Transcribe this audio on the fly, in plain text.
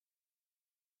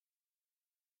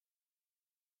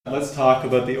Let's talk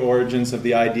about the origins of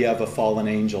the idea of a fallen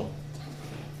angel.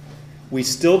 We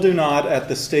still do not, at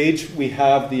the stage we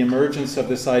have the emergence of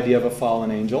this idea of a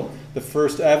fallen angel, the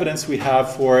first evidence we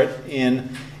have for it in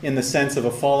the sense of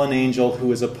a fallen angel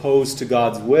who is opposed to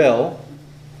God's will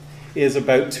is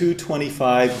about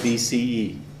 225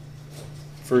 BCE.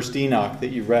 First Enoch that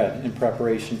you read in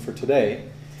preparation for today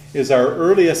is our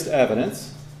earliest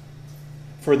evidence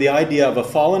for the idea of a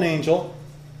fallen angel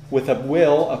with a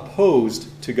will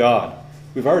opposed to God.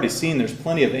 We've already seen there's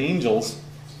plenty of angels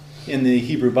in the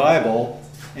Hebrew Bible,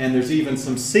 and there's even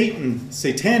some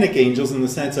satanic angels in the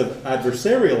sense of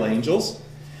adversarial angels,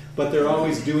 but they're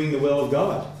always doing the will of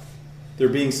God. They're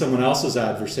being someone else's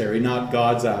adversary, not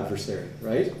God's adversary,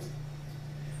 right?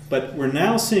 But we're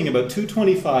now seeing about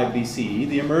 225 BCE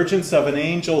the emergence of an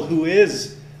angel who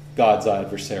is God's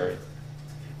adversary.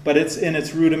 But it's in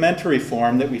its rudimentary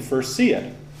form that we first see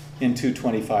it in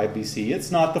 225 BC.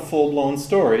 It's not the full-blown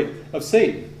story of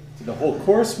Satan. The whole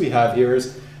course we have here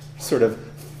is sort of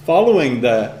following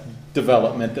the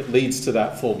development that leads to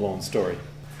that full-blown story.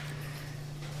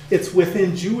 It's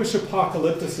within Jewish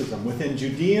apocalypticism, within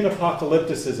Judean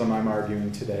apocalypticism, I'm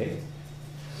arguing today,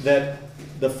 that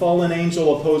the fallen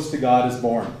angel opposed to God is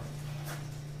born.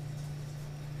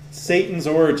 Satan's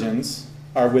origins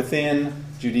are within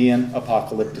Judean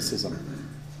apocalypticism.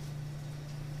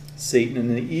 Satan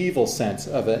in the evil sense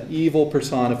of an evil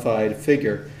personified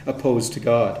figure opposed to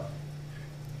God.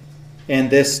 And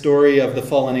this story of the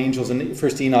fallen angels in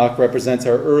 1 Enoch represents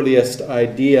our earliest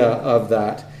idea of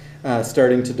that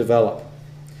starting to develop.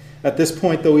 At this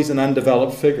point, though, he's an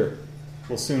undeveloped figure.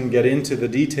 We'll soon get into the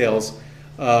details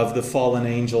of the fallen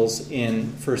angels in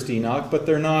 1 Enoch, but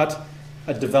they're not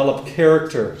a developed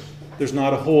character. There's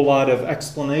not a whole lot of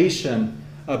explanation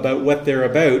about what they're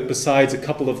about besides a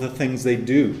couple of the things they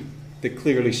do that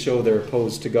clearly show they're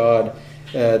opposed to God,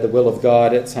 the will of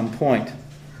God at some point.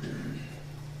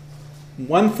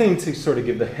 One thing to sort of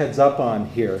give the heads up on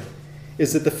here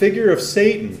is that the figure of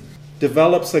Satan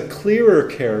develops a clearer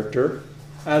character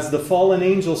as the fallen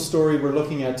angel story we're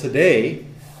looking at today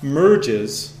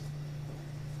merges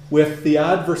with the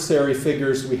adversary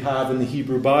figures we have in the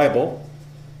Hebrew Bible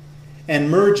and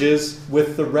merges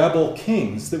with the rebel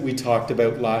kings that we talked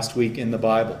about last week in the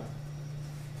Bible,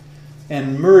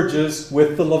 and merges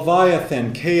with the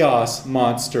Leviathan chaos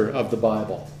monster of the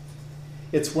Bible.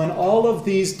 It's when all of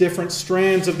these different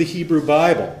strands of the Hebrew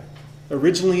Bible,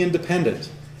 originally independent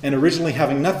and originally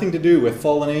having nothing to do with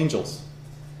fallen angels,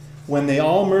 when they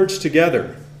all merge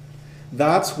together,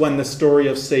 that's when the story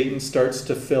of Satan starts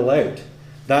to fill out.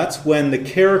 That's when the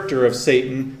character of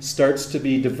Satan starts to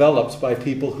be developed by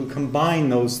people who combine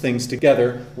those things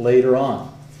together later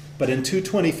on. But in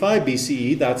 225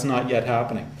 BCE, that's not yet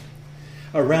happening.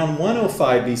 Around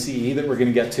 105 BCE, that we're going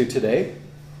to get to today,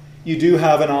 you do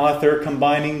have an author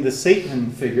combining the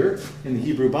Satan figure in the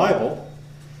Hebrew Bible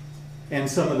and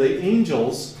some of the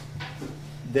angels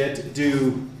that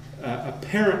do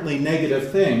apparently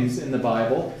negative things in the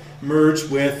Bible merge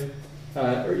with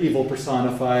evil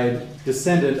personified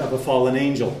descendant of a fallen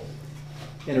angel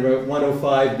in about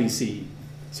 105 BCE.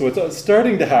 So it's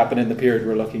starting to happen in the period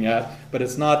we're looking at, but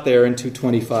it's not there in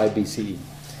 225 BCE.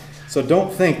 So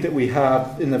don't think that we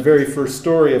have, in the very first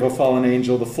story of a fallen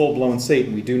angel, the full-blown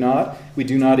Satan. We do not. We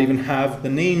do not even have the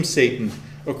name Satan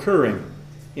occurring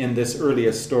in this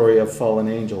earliest story of fallen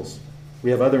angels. We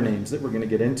have other names that we're going to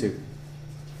get into.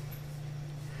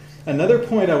 Another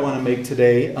point I want to make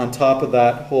today, on top of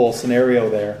that whole scenario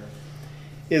there,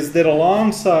 is that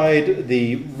alongside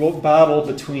the battle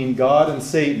between God and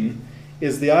Satan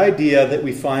is the idea that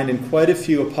we find in quite a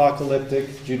few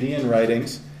apocalyptic Judean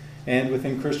writings and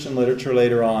within Christian literature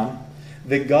later on,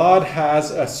 that God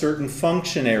has a certain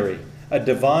functionary, a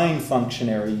divine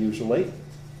functionary usually,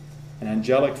 an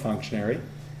angelic functionary,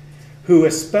 who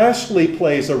especially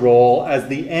plays a role as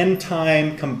the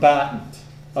end-time combatant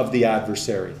of the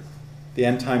adversary, the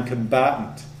end-time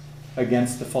combatant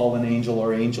against the fallen angel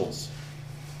or angels.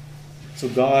 So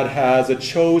God has a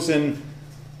chosen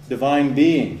divine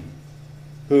being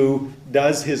who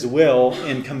does his will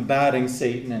in combating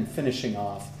Satan and finishing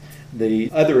off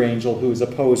the other angel who is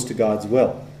opposed to God's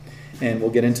will. And we'll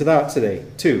get into that today,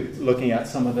 too, looking at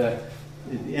some of the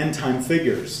end-time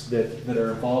figures that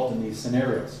are involved in these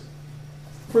scenarios.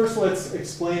 First, let's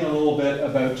explain a little bit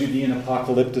about Judean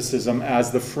apocalypticism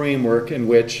as the framework in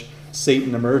which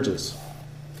Satan emerges.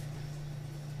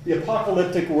 The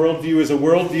apocalyptic worldview is a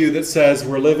worldview that says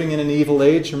we're living in an evil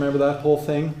age. Remember that whole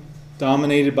thing?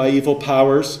 Dominated by evil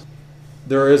powers.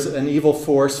 There is an evil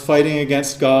force fighting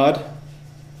against God,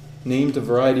 named a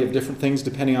variety of different things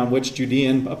depending on which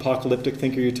Judean apocalyptic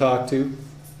thinker you talk to.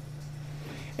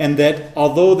 And that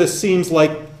although this seems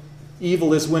like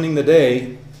evil is winning the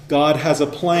day, God has a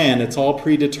plan, it's all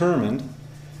predetermined,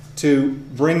 to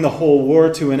bring the whole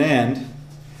war to an end,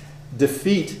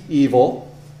 defeat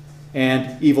evil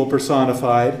and evil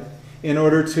personified, in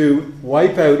order to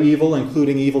wipe out evil,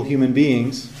 including evil human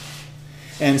beings,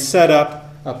 and set up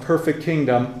a perfect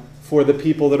kingdom for the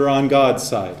people that are on God's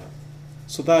side.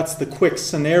 So that's the quick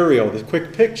scenario, the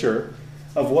quick picture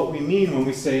of what we mean when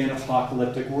we say an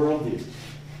apocalyptic worldview.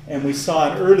 And we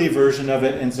saw an early version of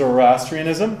it in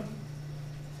Zoroastrianism,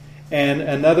 and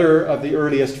another of the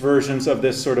earliest versions of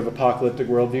this sort of apocalyptic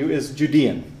worldview is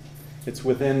Judean. It's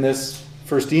within this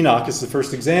first Enoch is the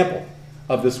first example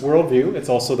of this worldview. It's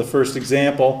also the first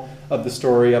example of the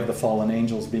story of the fallen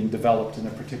angels being developed in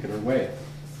a particular way.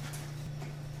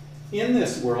 In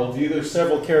this worldview, there's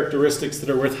several characteristics that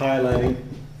are worth highlighting.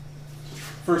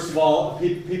 First of all,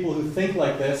 people who think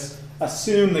like this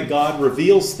assume that God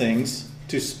reveals things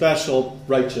to special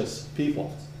righteous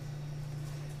people.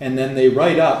 And then they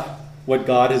write up what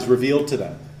God has revealed to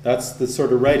them. That's the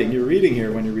sort of writing you're reading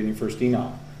here when you're reading 1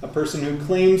 Enoch. A person who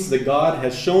claims that God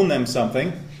has shown them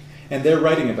something, and they're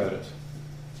writing about it.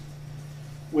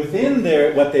 Within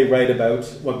what they write about,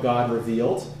 what God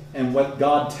revealed, and what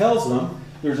God tells them,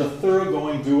 there's a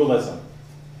thoroughgoing dualism.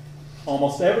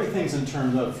 Almost everything's in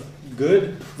terms of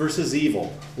good versus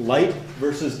evil, light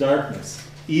versus darkness,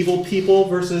 evil people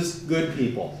versus good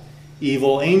people,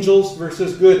 evil angels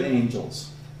versus good angels.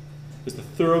 There's the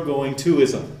thoroughgoing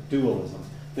dualism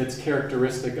that's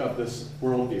characteristic of this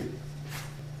worldview.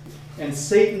 And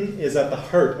Satan is at the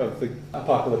heart of the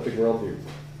apocalyptic worldview.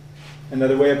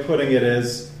 Another way of putting it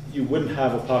is, you wouldn't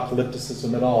have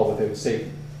apocalypticism at all without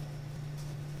Satan.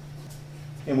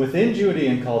 And within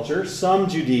Judean culture, some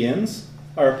Judeans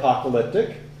are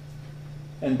apocalyptic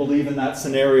and believe in that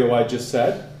scenario I just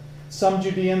said. Some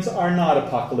Judeans are not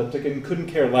apocalyptic and couldn't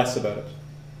care less about it.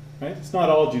 Right? It's not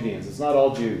all Judeans, it's not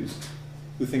all Jews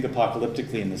who think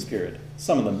apocalyptically in this period.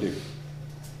 Some of them do.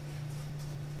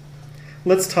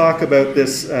 Let's talk about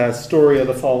this story of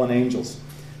the fallen angels.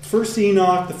 First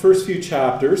Enoch, the first few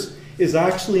chapters, is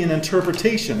actually an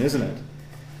interpretation, isn't it,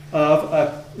 of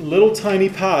a little tiny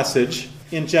passage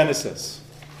in Genesis.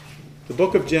 The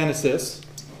book of Genesis,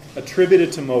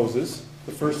 attributed to Moses,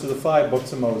 the first of the 5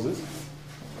 books of Moses,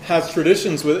 has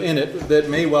traditions within it that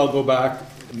may well go back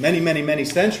many, many, many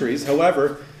centuries.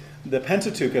 However, the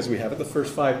Pentateuch, as we have it, the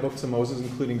first 5 books of Moses,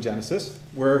 including Genesis,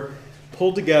 were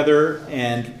pulled together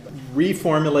and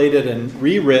reformulated and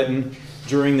rewritten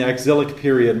during the exilic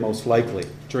period, most likely,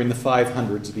 during the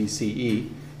 500s BCE.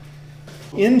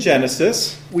 In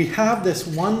Genesis, we have this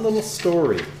one little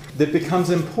story that becomes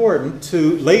important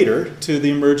later to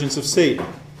the emergence of Satan.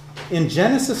 In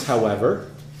Genesis, however,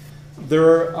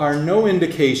 there are no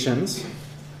indications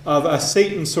of a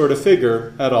Satan sort of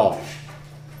figure at all.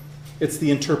 It's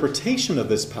the interpretation of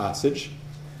this passage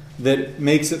that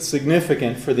makes it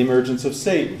significant for the emergence of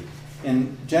Satan.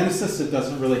 In Genesis, it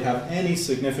doesn't really have any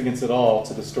significance at all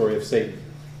to the story of Satan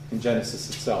in Genesis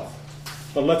itself.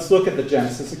 But let's look at the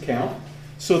Genesis account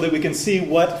so that we can see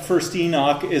what First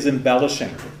Enoch is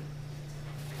embellishing.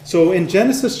 So in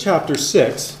Genesis chapter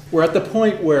 6, we're at the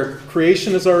point where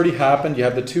creation has already happened. You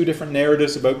have the 2 different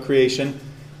narratives about creation.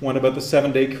 One about the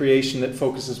 7-day creation that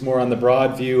focuses more on the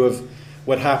broad view of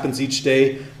what happens each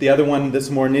day. The other one that's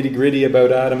more nitty-gritty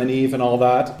about Adam and Eve and all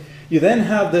that. You then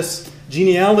have this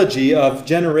genealogy of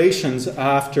generations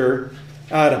after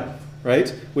Adam, right?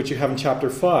 Which you have in chapter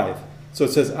 5. So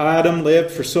it says Adam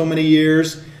lived for so many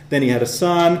years, then he had a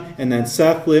son, and then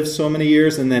Seth lived so many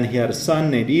years, and then he had a son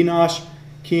named Enosh,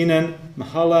 Kenan,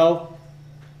 Mahalalel,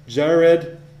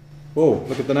 Jared. Oh,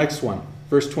 look at the next one.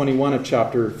 Verse 21 of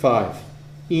chapter 5.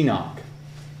 Enoch.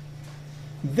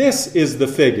 This is the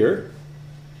figure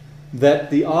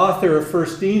that the author of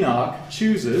First Enoch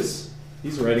chooses.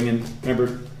 He's writing in,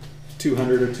 remember,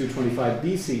 200 or 225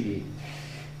 BCE.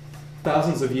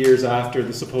 Thousands of years after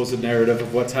the supposed narrative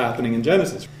of what's happening in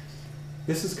Genesis.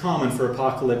 This is common for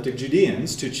apocalyptic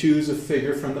Judeans to choose a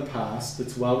figure from the past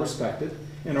that's well respected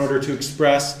in order to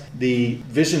express the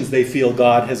visions they feel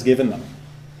God has given them.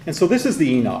 And so this is the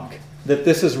Enoch that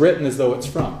this is written as though it's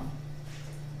from.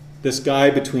 This guy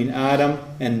between Adam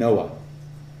and Noah.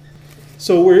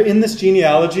 So we're in this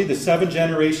genealogy, the 7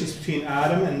 generations between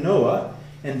Adam and Noah,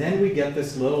 and then we get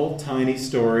this little tiny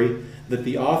story that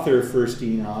the author of First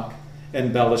Enoch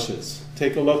embellishes.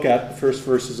 Take a look at the first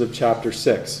verses of chapter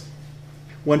 6.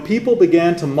 When people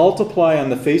began to multiply on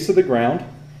the face of the ground,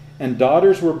 and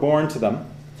daughters were born to them,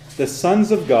 the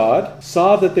sons of God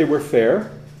saw that they were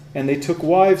fair, and they took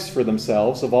wives for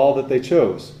themselves of all that they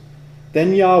chose.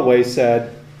 Then Yahweh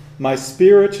said, My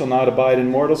spirit shall not abide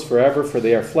in mortals forever, for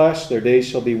they are flesh. Their days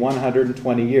shall be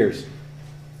 120 years.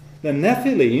 The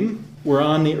Nephilim were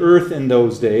on the earth in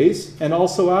those days, and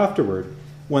also afterward,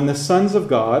 when the sons of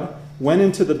God went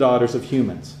into the daughters of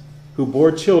humans, who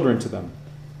bore children to them.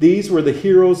 These were the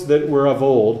heroes that were of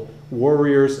old,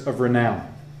 warriors of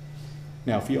renown.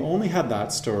 Now, if you only had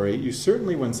that story, you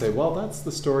certainly wouldn't say, well, that's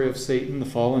the story of Satan, the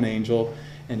fallen angel,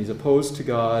 and he's opposed to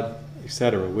God,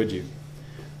 etc., would you?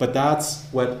 But that's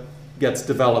what gets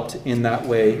developed in that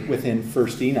way within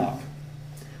 1st Enoch.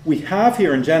 We have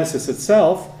here in Genesis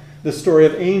itself the story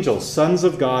of angels. Sons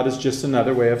of God is just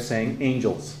another way of saying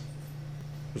angels.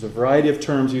 There's a variety of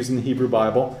terms used in the Hebrew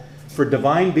Bible for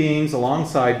divine beings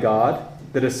alongside God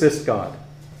that assist God.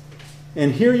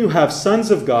 And here you have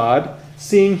sons of God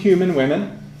seeing human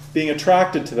women, being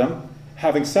attracted to them,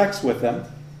 having sex with them,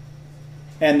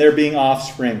 and there being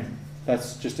offspring.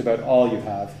 That's just about all you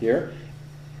have here.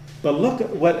 But look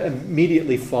at what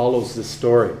immediately follows this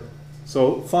story.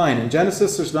 So, fine, in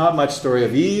Genesis there's not much story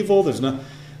of evil, there's no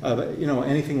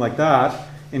anything like that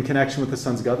in connection with the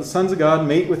sons of God. The sons of God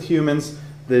mate with humans,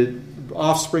 the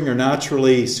offspring are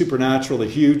naturally supernatural, they're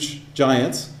huge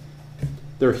giants.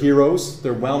 They're heroes,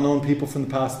 they're well-known people from the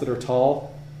past that are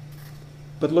tall.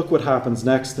 But look what happens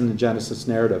next in the Genesis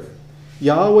narrative.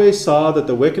 Yahweh saw that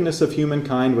the wickedness of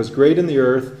humankind was great in the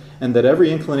earth, and that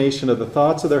every inclination of the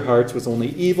thoughts of their hearts was only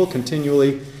evil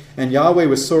continually. And Yahweh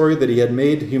was sorry that he had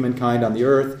made humankind on the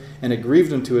earth, and it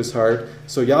grieved him to his heart.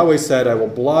 So Yahweh said, I will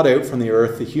blot out from the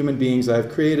earth the human beings I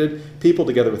have created, people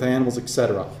together with animals,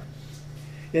 etc.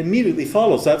 It immediately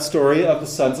follows that story of the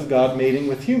sons of God mating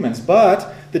with humans.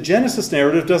 But the Genesis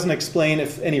narrative doesn't explain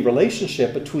if any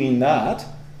relationship between that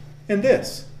and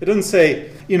this. It doesn't say,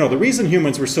 the reason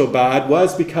humans were so bad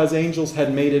was because angels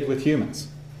had mated with humans.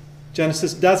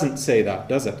 Genesis doesn't say that,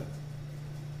 does it?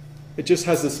 It just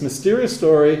has this mysterious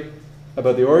story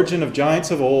about the origin of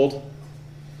giants of old,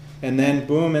 and then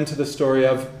boom, into the story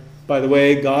of, by the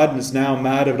way, God is now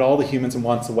mad at all the humans and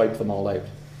wants to wipe them all out.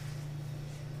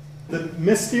 The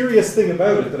mysterious thing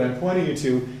about it that I'm pointing you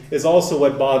to is also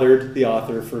what bothered the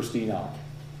author of 1st Enoch.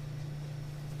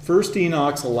 1st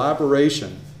Enoch's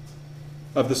elaboration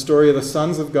of the story of the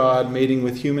sons of God mating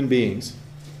with human beings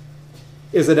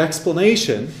is an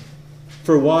explanation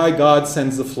for why God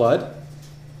sends the flood.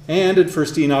 And in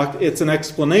 1st Enoch, it's an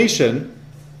explanation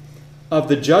of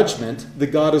the judgment that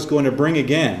God is going to bring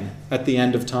again at the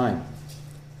end of time.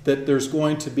 That there's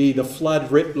going to be the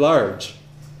flood writ large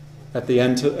at the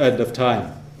end of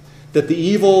time. That the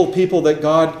evil people that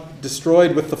God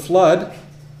destroyed with the flood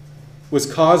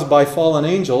was caused by fallen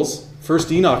angels.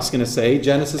 1st Enoch's going to say,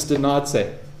 Genesis did not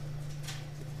say.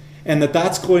 And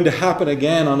that's going to happen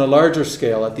again on a larger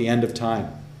scale at the end of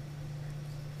time.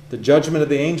 The judgment of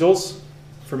the angels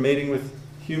for mating with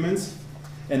humans,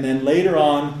 and then later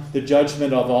on, the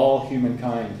judgment of all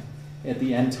humankind at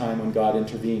the end time when God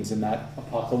intervenes in that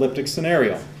apocalyptic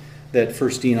scenario that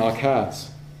 1st Enoch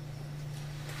has.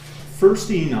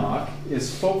 1st Enoch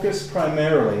is focused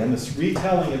primarily in this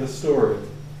retelling of the story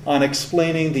on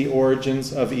explaining the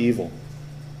origins of evil.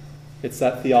 It's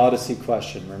that theodicy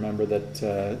question. Remember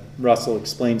that Russell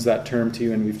explains that term to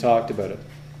you and we've talked about it.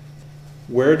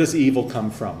 Where does evil come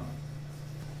from?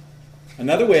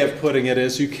 Another way of putting it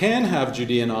is you can have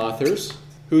Judean authors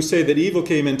who say that evil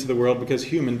came into the world because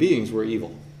human beings were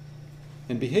evil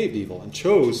and behaved evil and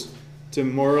chose to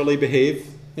morally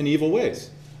behave in evil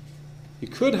ways. You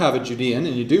could have a Judean,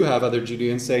 and you do have other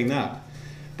Judeans saying that,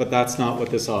 but that's not what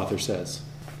this author says.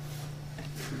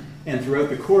 And throughout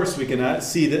the course we can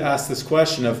ask this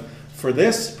question of, for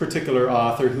this particular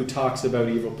author who talks about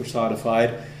evil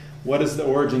personified, what is the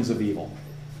origins of evil?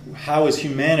 How does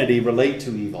humanity relate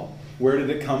to evil? Where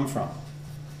did it come from?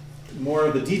 More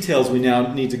of the details we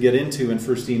now need to get into in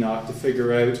 1st Enoch to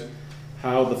figure out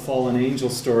how the fallen angel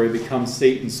story becomes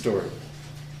Satan's story.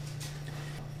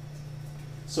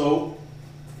 So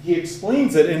he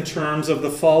explains it in terms of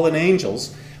the fallen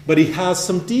angels, but he has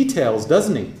some details,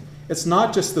 doesn't he? It's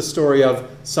not just the story of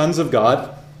sons of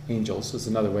God, angels is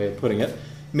another way of putting it,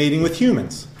 mating with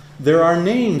humans. There are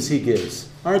names he gives,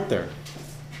 aren't there?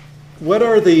 What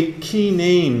are the key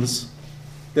names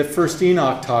that 1st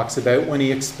Enoch talks about when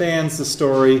he expands the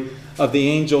story of the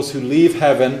angels who leave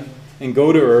heaven and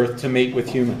go to earth to mate with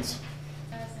humans?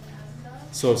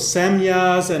 So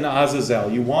Semyaz and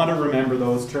Azazel, you want to remember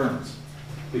those terms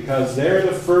because they're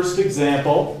the first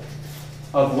example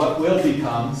of what will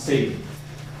become Satan.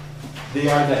 They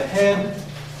are the head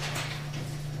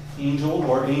angel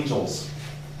or angels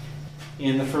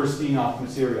in the 1st Enoch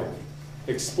material.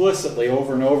 Explicitly,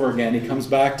 over and over again, he comes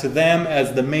back to them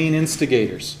as the main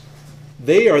instigators.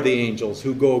 They are the angels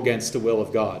who go against the will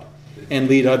of God. and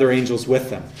lead other angels with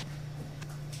them.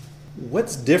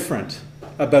 What's different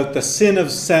about the sin of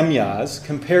Semyaz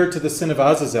compared to the sin of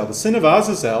Azazel? The sin of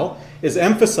Azazel is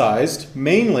emphasized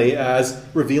mainly as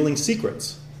revealing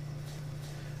secrets.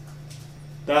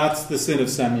 That's the sin of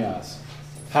Semyaz,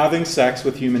 having sex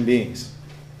with human beings.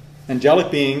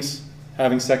 Angelic beings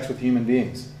having sex with human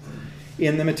beings.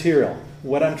 In the material,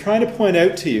 what I'm trying to point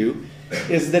out to you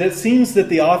is that it seems that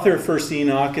the author of 1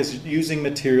 Enoch is using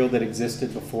material that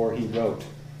existed before he wrote.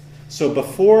 So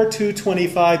before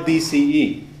 225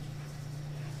 BCE,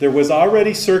 there was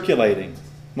already circulating,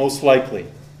 most likely,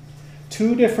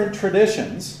 two different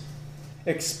traditions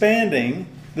expanding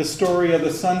the story of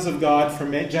the sons of God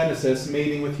from Genesis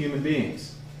mating with human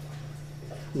beings.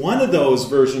 One of those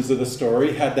versions of the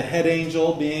story had the head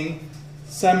angel being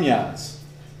Semyaz.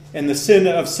 And the sin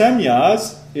of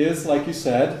Semyaz is, like you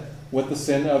said, what the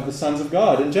sin of the sons of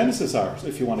God in Genesis are,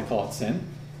 if you want to call it sin.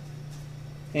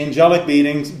 Angelic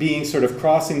beings sort of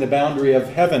crossing the boundary of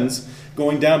heavens,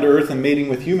 going down to earth and mating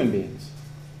with human beings.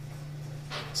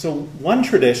 So one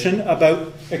tradition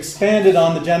about expanded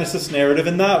on the Genesis narrative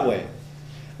in that way.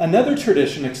 Another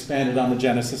tradition expanded on the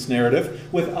Genesis narrative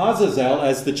with Azazel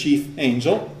as the chief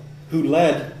angel who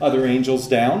led other angels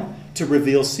down to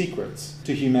reveal secrets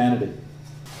to humanity.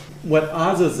 What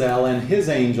Azazel and his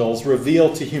angels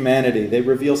reveal to humanity, they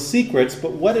reveal secrets,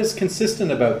 but what is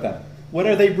consistent about them? What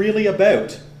are they really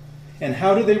about? And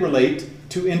how do they relate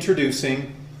to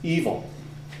introducing evil?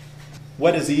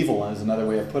 What is evil is another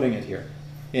way of putting it here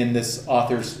in this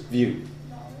author's view.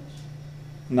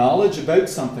 Knowledge about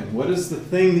something. What is the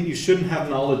thing that you shouldn't have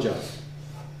knowledge of?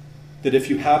 That if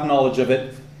you have knowledge of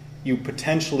it, you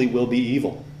potentially will be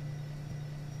evil.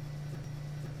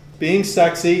 Being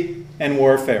sexy and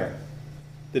warfare.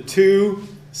 The two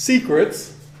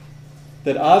secrets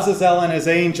that Azazel and his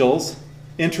angels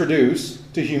introduce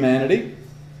to humanity,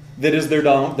 that is their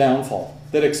downfall.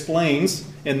 That explains,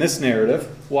 in this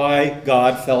narrative, why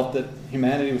God felt that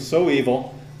humanity was so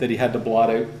evil that he had to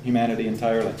blot out humanity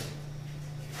entirely.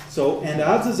 So, and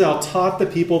Azazel taught the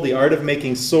people the art of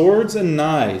making swords and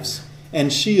knives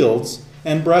and shields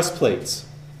and breastplates.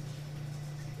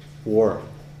 War.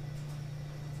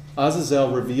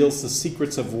 Azazel reveals the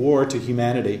secrets of war to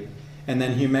humanity, and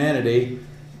then humanity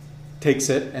takes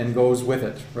it and goes with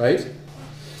it, right?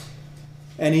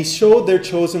 And he showed their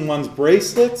chosen ones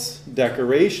bracelets,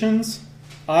 decorations,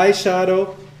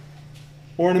 eyeshadow,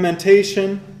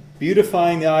 ornamentation,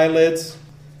 beautifying the eyelids.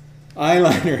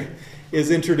 Eyeliner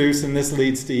is introduced, and this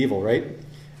leads to evil, right?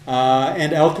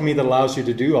 And alchemy that allows you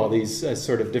to do all these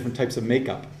sort of different types of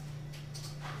makeup.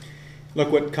 Look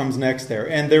what comes next there.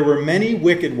 And there were many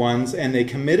wicked ones, and they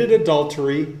committed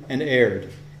adultery and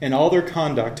erred, and all their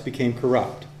conduct became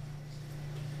corrupt.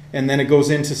 And then it goes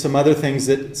into some other things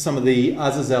that some of the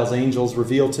Azazel's angels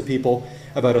reveal to people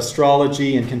about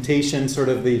astrology and incantation, sort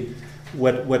of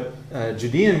what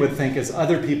Judean would think is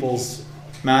other people's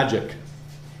magic,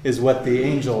 is what the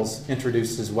angels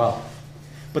introduced as well.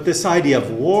 But this idea of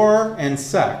war and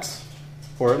sex,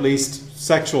 or at least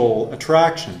sexual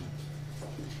attraction,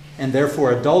 and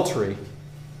therefore adultery,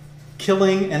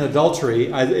 killing and adultery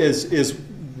is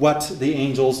what the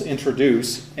angels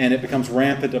introduce, and it becomes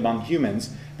rampant among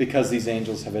humans because these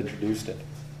angels have introduced it.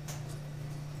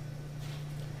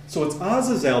 So it's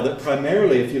Azazel that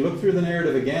primarily, if you look through the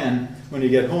narrative again, when you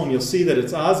get home, you'll see that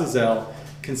it's Azazel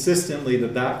consistently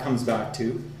that comes back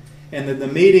to, and that the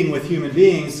mating with human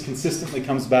beings consistently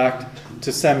comes back to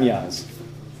Semyaz.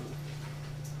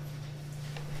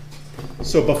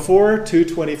 So before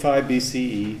 225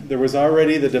 BCE, there was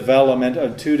already the development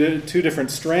of two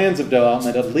different strands of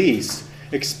development, at least,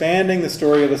 expanding the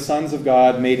story of the sons of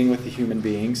God mating with the human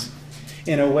beings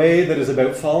in a way that is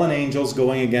about fallen angels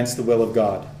going against the will of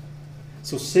God.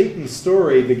 So Satan's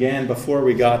story began before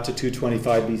we got to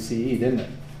 225 BCE, didn't it?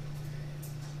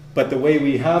 But the way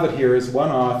we have it here is one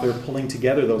author pulling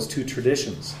together those two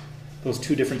traditions, those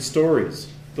two different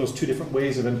stories, those two different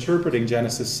ways of interpreting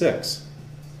Genesis 6,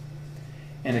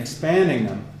 and expanding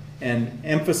them and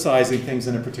emphasizing things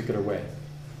in a particular way.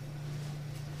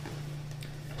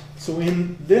 So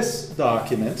in this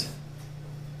document,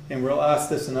 and we'll ask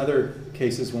this in other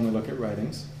cases when we look at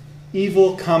writings,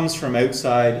 evil comes from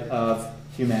outside of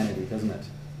humanity, doesn't it?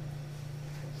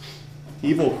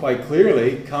 Evil, quite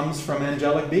clearly, comes from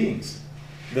angelic beings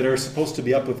that are supposed to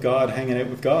be up with God, hanging out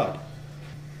with God.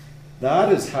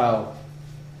 That is how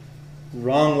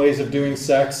wrong ways of doing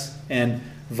sex and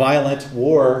violent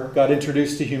war got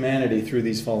introduced to humanity through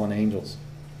these fallen angels.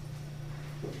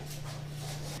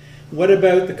 What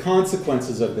about the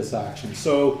consequences of this action?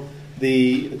 So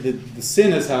the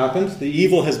sin has happened, the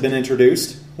evil has been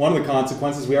introduced, One of the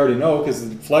consequences we already know, because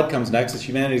the flood comes next, is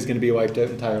humanity is going to be wiped out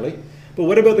entirely. But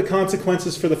what about the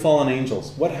consequences for the fallen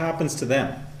angels? What happens to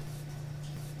them?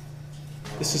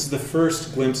 This is the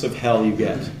first glimpse of hell you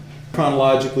get,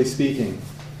 chronologically speaking,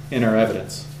 in our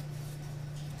evidence.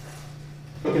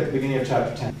 Look at the beginning of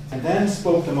chapter 10. And then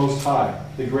spoke the Most High,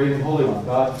 the great and holy one,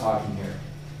 God talking here.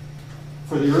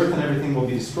 For the earth and everything will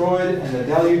be destroyed, and the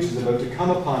deluge is about to come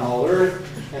upon all earth,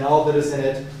 and all that is in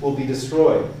it will be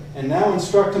destroyed. And now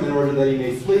instruct him in order that he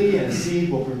may flee, and his seed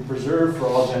will be preserved for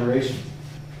all generations.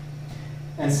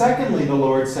 And secondly, the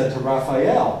Lord said to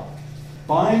Raphael,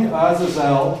 bind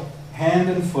Azazel hand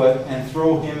and foot, and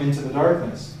throw him into the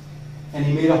darkness. And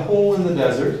he made a hole in the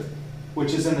desert,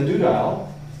 which is in the Dudile,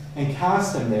 and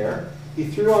cast him there. He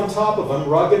threw on top of him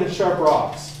rugged and sharp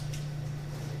rocks.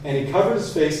 And he covered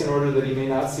his face in order that he may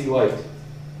not see light,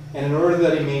 and in order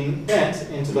that he may enter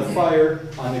into the fire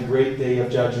on the great day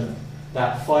of judgment,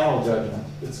 that final judgment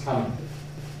that's coming.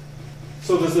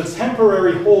 So there's a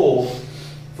temporary hole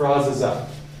for Azazel.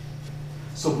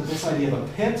 So this idea of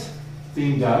a pit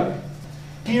being dug,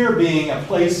 here being a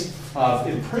place of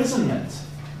imprisonment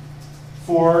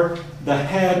for the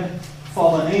head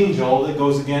fallen angel that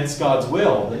goes against God's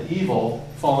will, the evil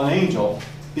fallen angel,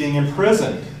 being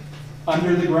imprisoned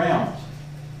under the ground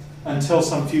until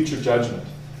some future judgment.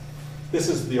 This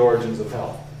is the origins of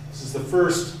hell. This is the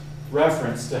first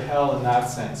reference to hell in that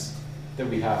sense that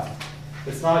we have.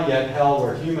 It's not yet hell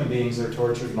where human beings are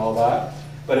tortured and all that,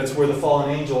 but it's where the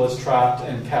fallen angel is trapped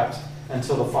and kept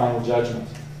until the final judgment.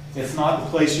 It's not the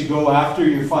place you go after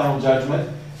your final judgment.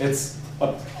 It's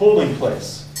a holding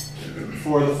place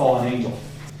for the fallen angel.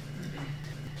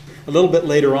 A little bit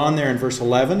later on there in verse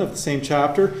 11 of the same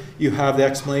chapter, you have the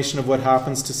explanation of what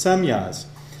happens to Semyaz.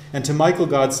 And to Michael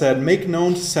God said, make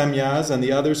known to Semyaz and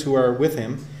the others who are with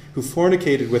him, who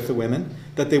fornicated with the women,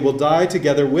 that they will die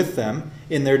together with them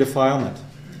in their defilement.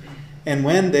 And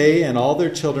when they and all their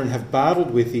children have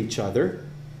battled with each other,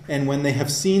 and when they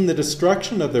have seen the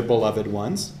destruction of their beloved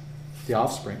ones, the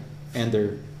offspring, and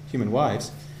their human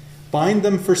wives, bind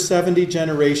them for 70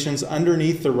 generations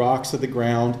underneath the rocks of the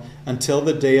ground until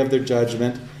the day of their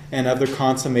judgment and of their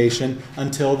consummation,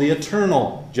 until the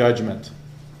eternal judgment.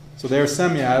 So there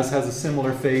Semyaz has a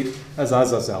similar fate as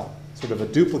Azazel, sort of a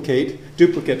duplicate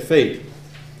fate.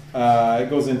 It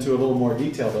goes into a little more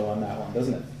detail, though, on that one,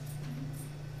 doesn't it?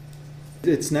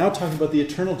 It's now talking about the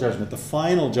eternal judgment, the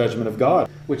final judgment of God,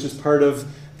 which is part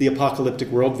of the apocalyptic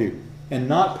worldview and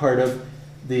not part of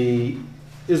the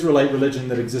Israelite religion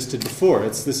that existed before.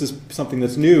 This is something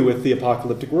that's new with the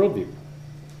apocalyptic worldview.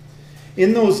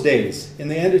 In those days, in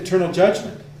the end eternal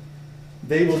judgment,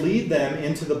 they will lead them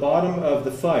into the bottom of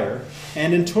the fire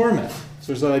and in torment. So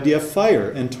there's an idea of fire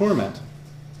and torment.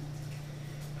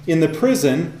 In the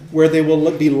prison where they will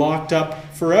be locked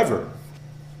up forever.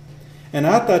 And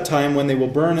at that time, when they will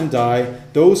burn and die,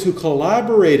 those who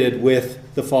collaborated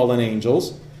with the fallen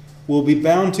angels will be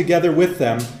bound together with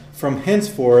them from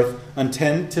henceforth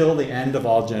until the end of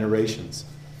all generations.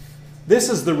 This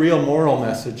is the real moral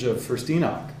message of 1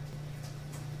 Enoch.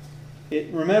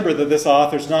 Remember that this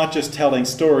author's not just telling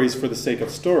stories for the sake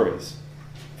of stories.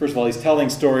 First of all, he's telling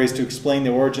stories to explain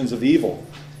the origins of evil.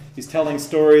 He's telling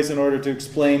stories in order to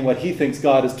explain what he thinks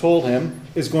God has told him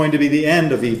is going to be the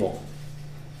end of evil.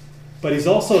 But he's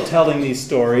also telling these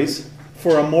stories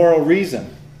for a moral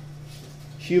reason.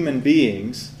 Human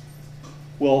beings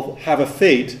will have a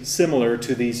fate similar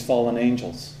to these fallen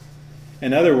angels.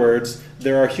 In other words,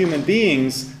 there are human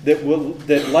beings that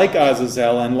like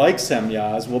Azazel and like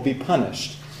Semyaz, will be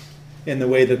punished in the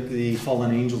way that the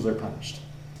fallen angels are punished.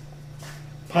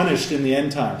 Punished in the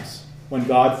end times, when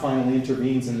God finally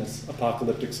intervenes in this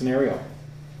apocalyptic scenario.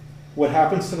 What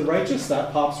happens to the righteous?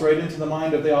 That pops right into the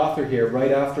mind of the author here,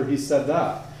 right after he said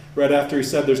that. Right after he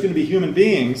said there's going to be human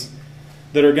beings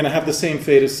that are going to have the same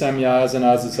fate as Semyaz and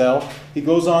Azazel. He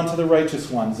goes on to the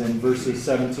righteous ones in verses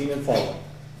 17 and following.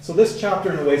 So this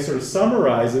chapter, in a way, sort of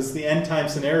summarizes the end-time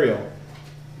scenario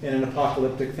in an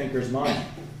apocalyptic thinker's mind.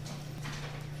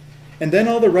 And then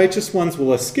all the righteous ones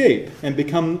will escape and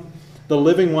become the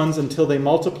living ones until they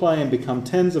multiply and become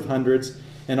tens of hundreds,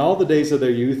 and all the days of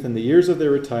their youth and the years of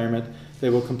their retirement they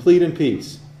will complete in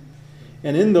peace.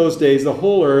 And in those days the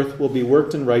whole earth will be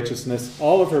worked in righteousness,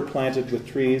 all of her planted with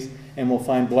trees, and will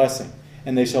find blessing.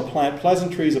 And they shall plant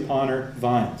pleasant trees upon her,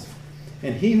 vines.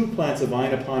 And he who plants a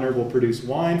vine upon her will produce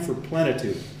wine for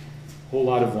plenitude, a whole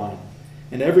lot of wine.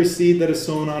 And every seed that is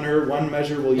sown on her, 1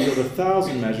 measure will yield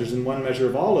 1,000 measures, and 1 measure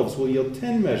of olives will yield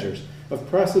 10 measures of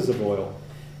presses of oil.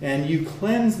 And you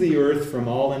cleanse the earth from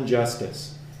all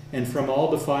injustice, and from all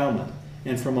defilement,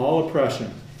 and from all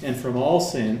oppression, and from all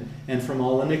sin, and from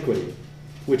all iniquity.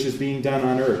 which is being done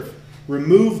on earth.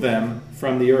 Remove them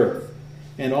from the earth,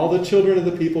 and all the children of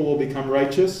the people will become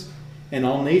righteous, and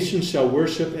all nations shall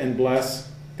worship and bless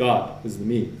God, is the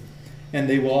me. And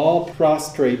they will all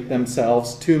prostrate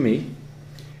themselves to me,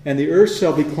 and the earth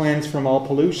shall be cleansed from all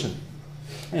pollution,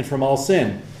 and from all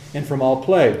sin, and from all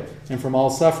plague, and from all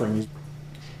suffering.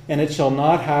 And it shall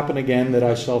not happen again that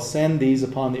I shall send these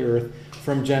upon the earth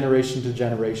from generation to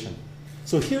generation.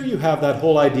 So here you have that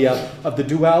whole idea of the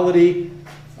duality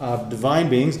of divine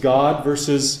beings, God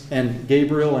and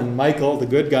Gabriel and Michael, the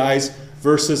good guys,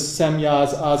 versus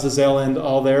Semyaz, Azazel, and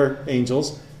all their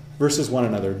angels, versus one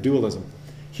another, dualism.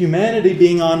 Humanity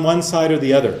being on one side or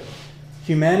the other.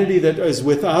 Humanity that is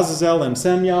with Azazel and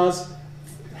Semyaz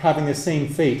having the same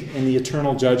fate in the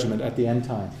eternal judgment at the end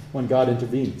time, when God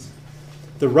intervenes.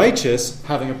 The righteous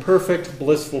having a perfect,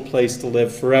 blissful place to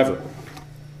live forever.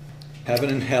 Heaven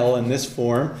and hell in this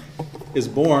form is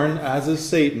born, as is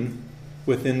Satan,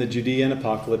 within the Judean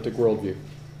apocalyptic worldview.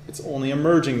 It's only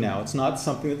emerging now. It's not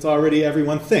something that's already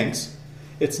everyone thinks.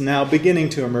 It's now beginning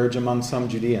to emerge among some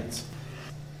Judeans.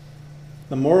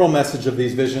 The moral message of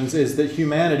these visions is that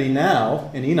humanity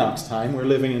now, in Enoch's time, we're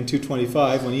living in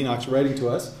 225 when Enoch's writing to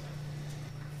us.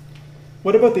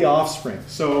 What about the offspring?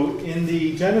 So in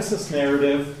the Genesis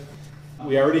narrative,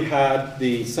 we already had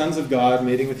the sons of God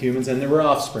mating with humans, and there were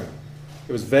offspring.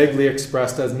 It was vaguely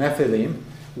expressed as Nephilim,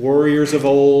 warriors of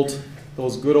old,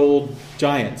 those good old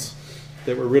giants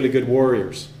that were really good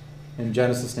warriors in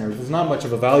Genesis narrative. There's not much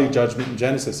of a value judgment in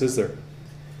Genesis, is there?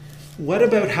 What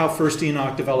about how First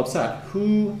Enoch develops that?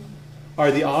 Who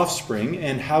are the offspring,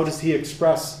 and how does he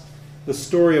express the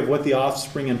story of what the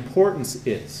offspring importance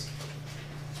is?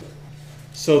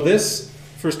 So this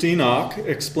First Enoch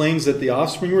explains that the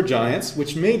offspring were giants,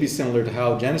 which may be similar to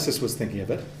how Genesis was thinking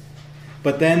of it.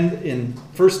 But then in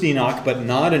First Enoch, but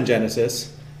not in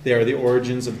Genesis, they are the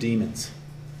origins of demons,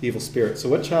 evil spirits. So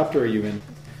what chapter are you in?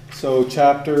 So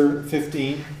chapter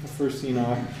 15 of First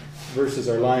Enoch, verses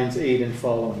are lines 8 and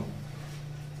following.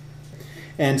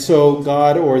 And so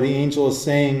God, or the angel, is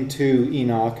saying to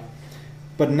Enoch,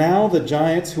 "But now the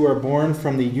giants who are born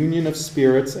from the union of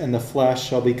spirits and the flesh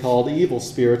shall be called evil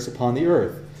spirits upon the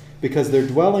earth, because their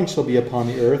dwelling shall be upon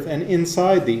the earth and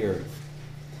inside the earth.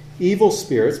 Evil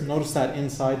spirits," notice that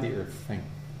inside the earth thing.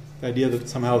 The idea that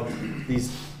somehow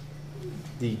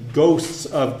the ghosts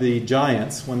of the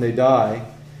giants, when they die,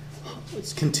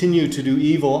 continue to do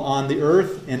evil on the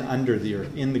earth and under the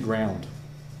earth, in the ground.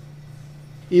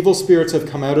 Evil spirits have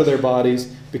come out of their bodies,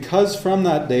 because from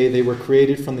that day they were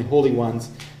created from the holy ones,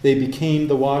 they became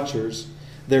the watchers.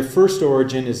 Their first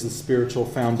origin is the spiritual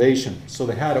foundation. So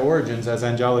they had origins as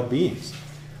angelic beings,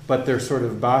 but they're sort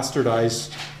of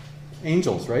bastardized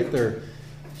angels, right? They're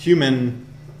human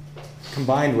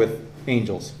combined with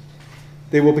angels.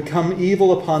 They will become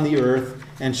evil upon the earth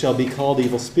and shall be called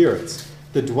evil spirits.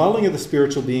 The dwelling of the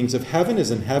spiritual beings of heaven is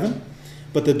in heaven,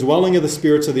 but the dwelling of the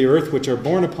spirits of the earth, which are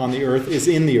born upon the earth, is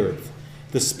in the earth.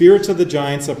 The spirits of the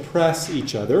giants oppress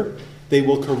each other. They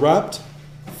will corrupt,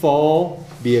 fall,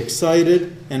 be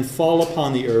excited, and fall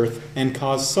upon the earth, and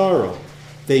cause sorrow.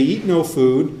 They eat no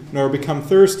food, nor become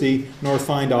thirsty, nor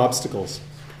find obstacles.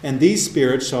 And these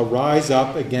spirits shall rise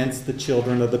up against the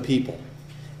children of the people,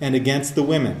 and against the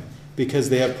women, because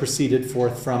they have proceeded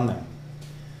forth from them.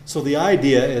 So the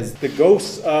idea is the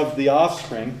ghosts of the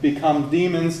offspring become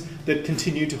demons that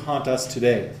continue to haunt us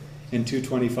today in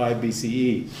 225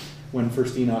 BCE, when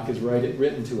First Enoch is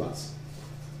written to us.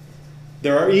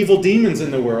 There are evil demons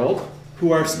in the world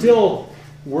who are still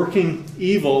working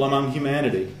evil among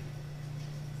humanity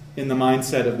in the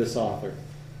mindset of this author.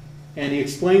 And he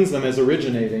explains them as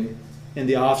originating in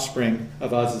the offspring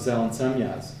of Azazel and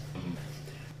Semyaz.